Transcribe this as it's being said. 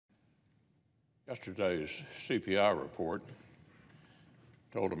Yesterday's CPI report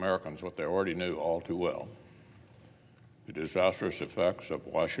told Americans what they already knew all too well. The disastrous effects of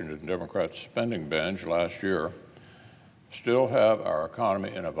Washington Democrats' spending binge last year still have our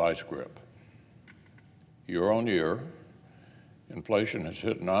economy in a vice grip. Year on year, inflation has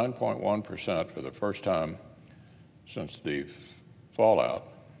hit 9.1% for the first time since the fallout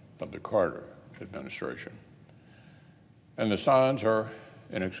of the Carter administration. And the signs are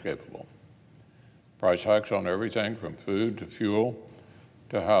inescapable. Price hikes on everything from food to fuel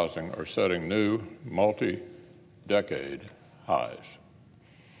to housing are setting new multi-decade highs.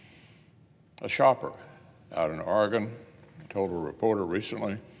 A shopper out in Oregon told a reporter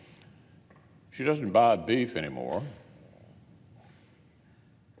recently she doesn't buy beef anymore.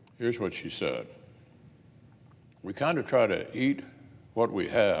 Here's what she said. We kind of try to eat what we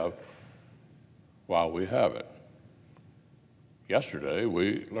have while we have it. Yesterday,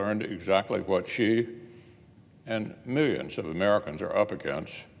 we learned exactly what she and millions of Americans are up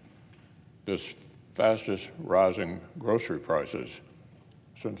against, this fastest rising grocery prices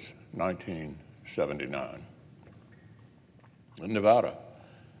since 1979. In Nevada,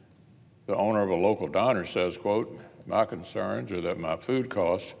 the owner of a local diner says, quote, "My concerns are that my food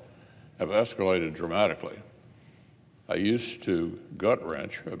costs have escalated dramatically. I used to gut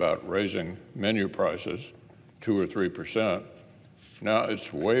wrench about raising menu prices 2 or 3%. Now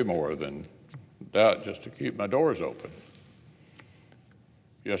it's way more than that just to keep my doors open."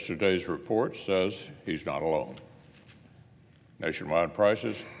 Yesterday's report says he's not alone. Nationwide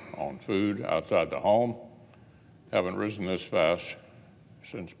prices on food outside the home haven't risen this fast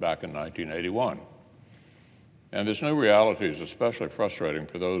since back in 1981. And this new reality is especially frustrating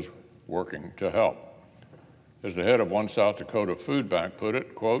for those working to help. As the head of one South Dakota food bank put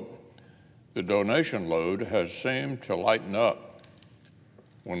it, quote, "The donation load has seemed to lighten up.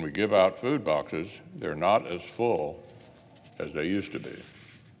 When we give out food boxes, they're not as full as they used to be."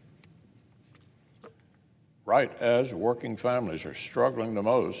 Right as working families are struggling the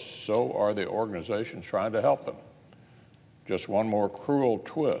most, so are the organizations trying to help them. Just one more cruel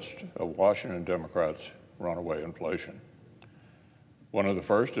twist of Washington Democrats' runaway inflation. One of the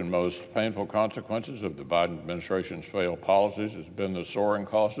first and most painful consequences of the Biden administration's failed policies has been the soaring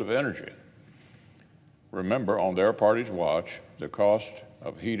cost of energy. Remember, on their party's watch, the cost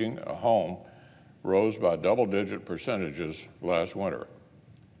of heating a home rose by double-digit percentages last winter.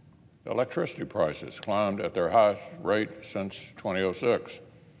 Electricity prices climbed at their highest rate since 2006,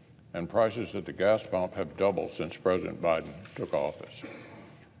 and prices at the gas pump have doubled since President Biden took office.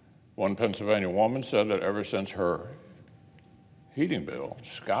 One Pennsylvania woman said that ever since her heating bill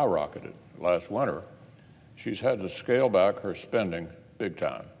skyrocketed last winter, she's had to scale back her spending big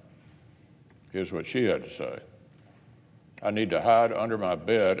time. Here's what she had to say. "I need to hide under my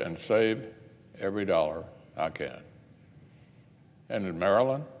bed and save every dollar I can." And in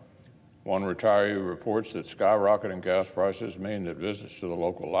Maryland, one retiree reports that skyrocketing gas prices mean that visits to the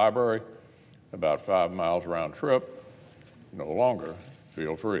local library, about 5 miles round trip, no longer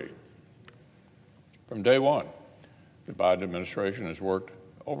feel free. From day one, the Biden administration has worked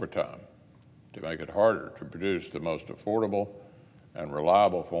overtime to make it harder to produce the most affordable and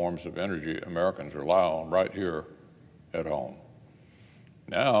reliable forms of energy Americans rely on right here at home.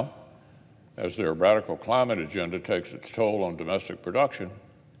 Now, as their radical climate agenda takes its toll on domestic production,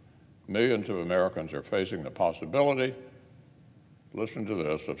 millions of Americans are facing the possibility, listen to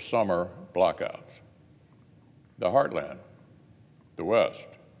this, of summer blackouts. The heartland, the West,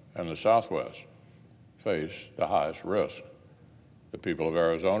 and the Southwest face the highest risk. The people of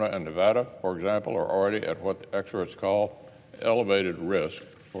Arizona and Nevada, for example, are already at what experts call elevated risk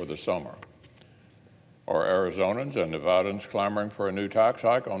for the summer. Are Arizonans and Nevadans clamoring for a new tax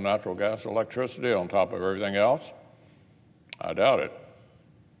hike on natural gas electricity on top of everything else? I doubt it.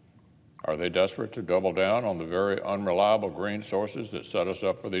 Are they desperate to double down on the very unreliable green sources that set us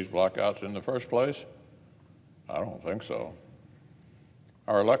up for these blackouts in the first place? I don't think so.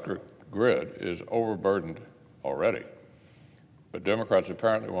 Our electric grid is overburdened already, but Democrats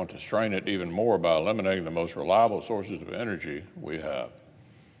apparently want to strain it even more by eliminating the most reliable sources of energy we have,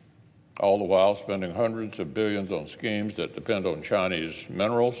 all the while spending hundreds of billions on schemes that depend on Chinese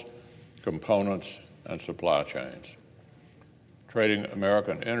minerals, components, and supply chains, trading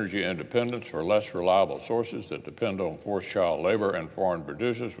American energy independence for less reliable sources that depend on forced child labor and foreign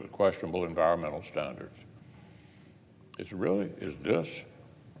producers with questionable environmental standards. Is this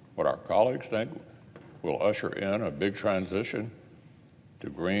what our colleagues think will usher in a big transition to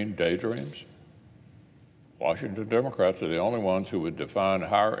green daydreams? Washington Democrats are the only ones who would define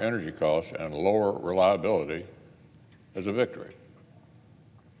higher energy costs and lower reliability as a victory.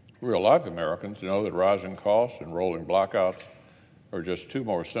 Real-life Americans know that rising costs and rolling blackouts are just two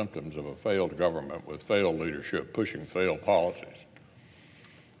more symptoms of a failed government with failed leadership pushing failed policies.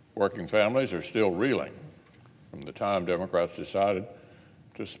 Working families are still reeling from the time Democrats decided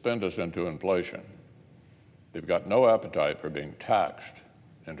to spend us into inflation. They've got no appetite for being taxed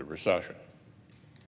into recession.